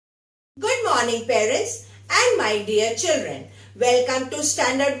morning parents and my dear children. Welcome to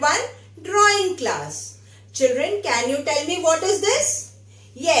Standard 1 Drawing class. Children, can you tell me what is this?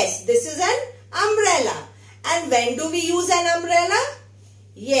 Yes, this is an umbrella. And when do we use an umbrella?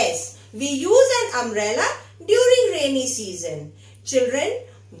 Yes, we use an umbrella during rainy season. Children,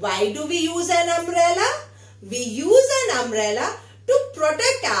 why do we use an umbrella? We use an umbrella to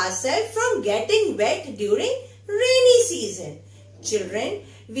protect ourselves from getting wet during rainy season. Children,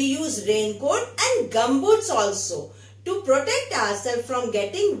 we use raincoat and gumboots also to protect ourselves from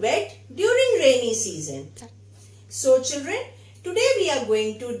getting wet during rainy season. So children, today we are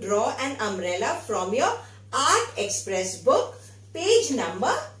going to draw an umbrella from your Art Express book, page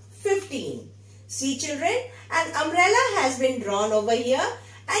number 15. See children, an umbrella has been drawn over here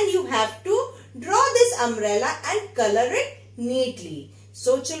and you have to draw this umbrella and color it neatly.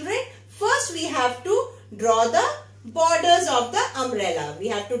 So children, first we have to draw the borders of the umbrella. We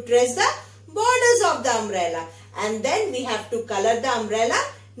have to trace the borders of the umbrella and then we have to color the umbrella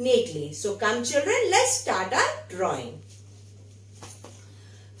neatly. So come children, let's start our drawing.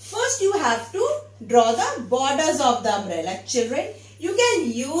 First you have to draw the borders of the umbrella. Children, you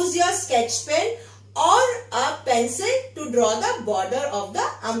can use your sketch pen or a pencil to draw the border of the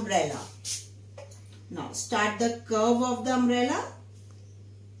umbrella. Now start the curve of the umbrella.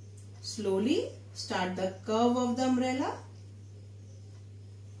 Slowly start the curve of the umbrella.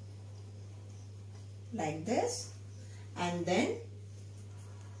 Like this. And then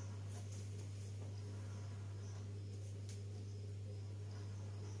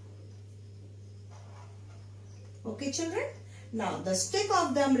okay children. Now the stick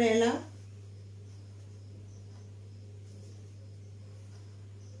of the umbrella.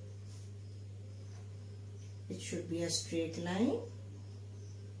 It should be a straight line.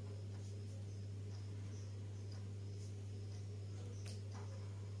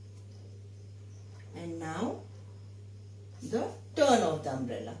 And now the turn of the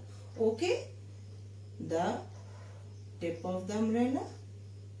umbrella. Okay. The tip of the umbrella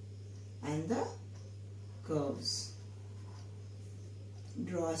and the curves.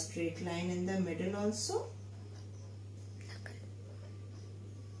 Draw a straight line in the middle also.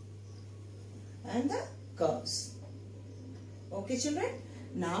 And the curves. Okay children.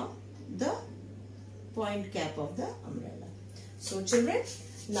 Now the point cap of the umbrella. So children,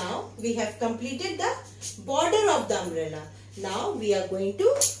 now we have completed the border of the umbrella. Now we are going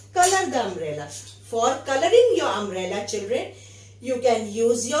to color the umbrella. For coloring your umbrella children, you can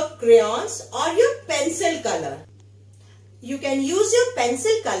use your crayons or your pencil color. You can use your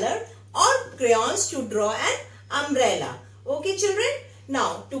pencil color or crayons to draw an umbrella. Okay children.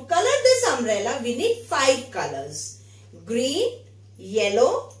 Now to color this umbrella we need 5 colors. Green,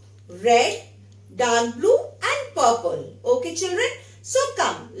 yellow, red, dark blue and purple. Okay children. So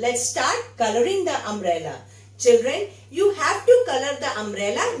come, let's start coloring the umbrella. Children, you have to color the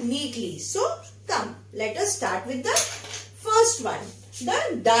umbrella neatly. So come, let us start with the first one.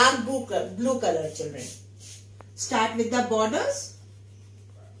 The dark blue color children. Start with the borders.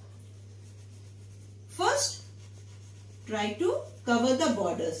 First, try to cover the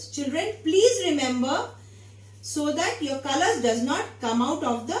borders. Children, please remember so that your colors does not come out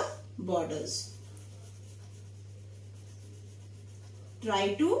of the borders.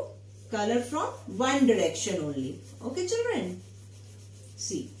 Try to color from one direction only. Okay children?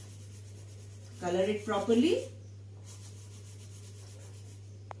 See. Color it properly.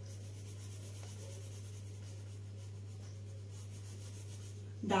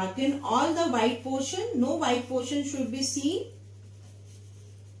 Darken all the white portion. No white portion should be seen.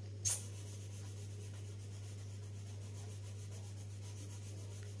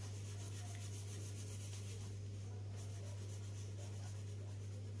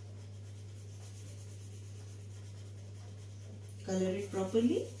 Color it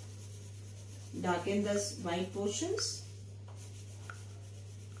properly. Darken the white portions.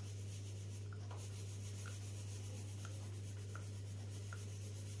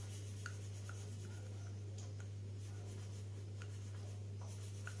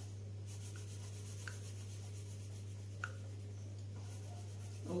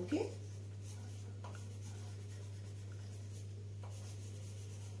 Okay.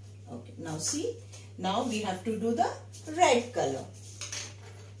 Okay. Now see. Now we have to do the red color.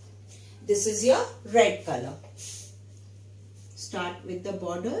 This is your red color. Start with the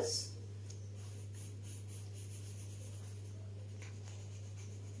borders.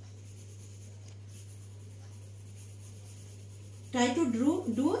 Try to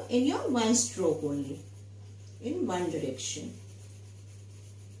do in your one stroke only, in one direction.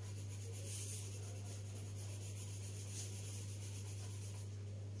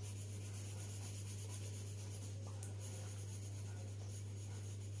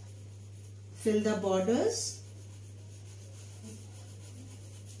 fill the borders.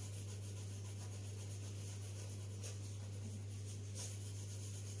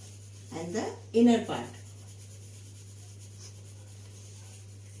 And the inner part.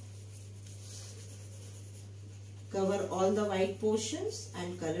 Cover all the white portions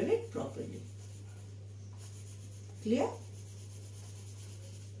and color it properly. Clear?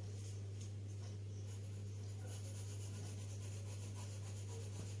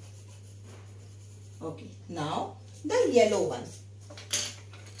 Okay, now the yellow one.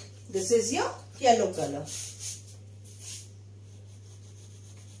 This is your yellow color.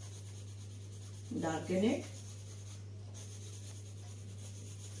 Darken it.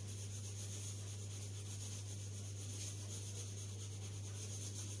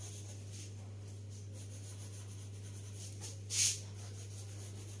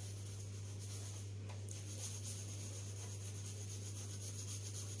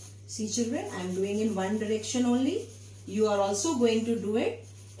 See children, I am doing in one direction only. You are also going to do it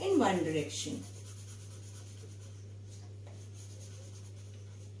in one direction.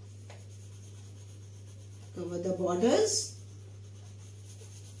 Cover the borders.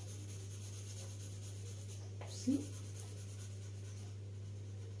 See?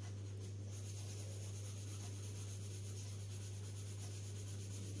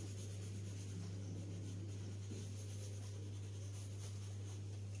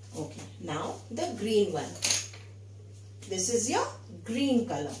 Okay, now the green one. This is your green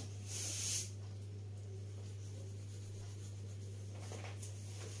color.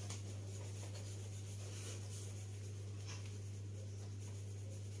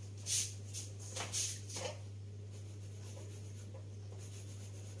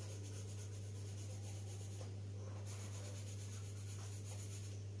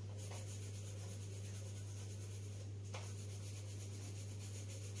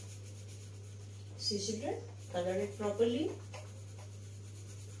 See children, color it properly.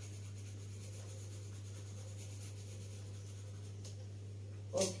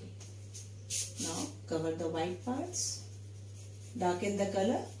 Okay. Now cover the white parts. Darken the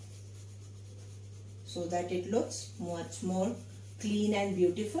color so that it looks much more clean and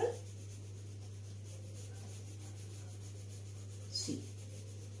beautiful. See.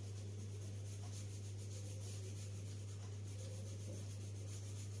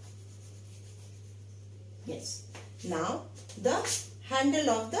 Yes. Now the handle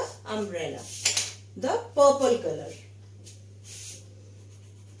of the umbrella, the purple color.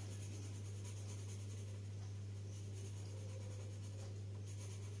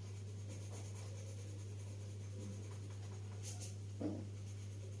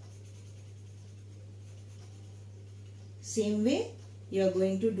 Same way you are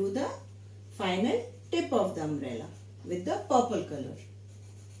going to do the final tip of the umbrella with the purple color.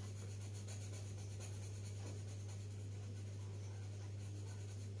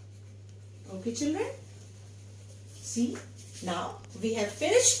 Okay children, see, now we have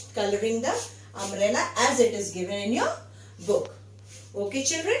finished coloring the umbrella as it is given in your book. Okay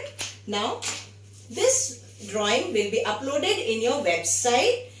children, now this drawing will be uploaded in your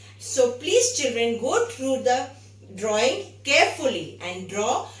website. So please children, go through the drawing carefully and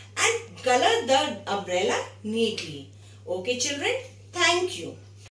draw and color the umbrella neatly. Okay children, thank you.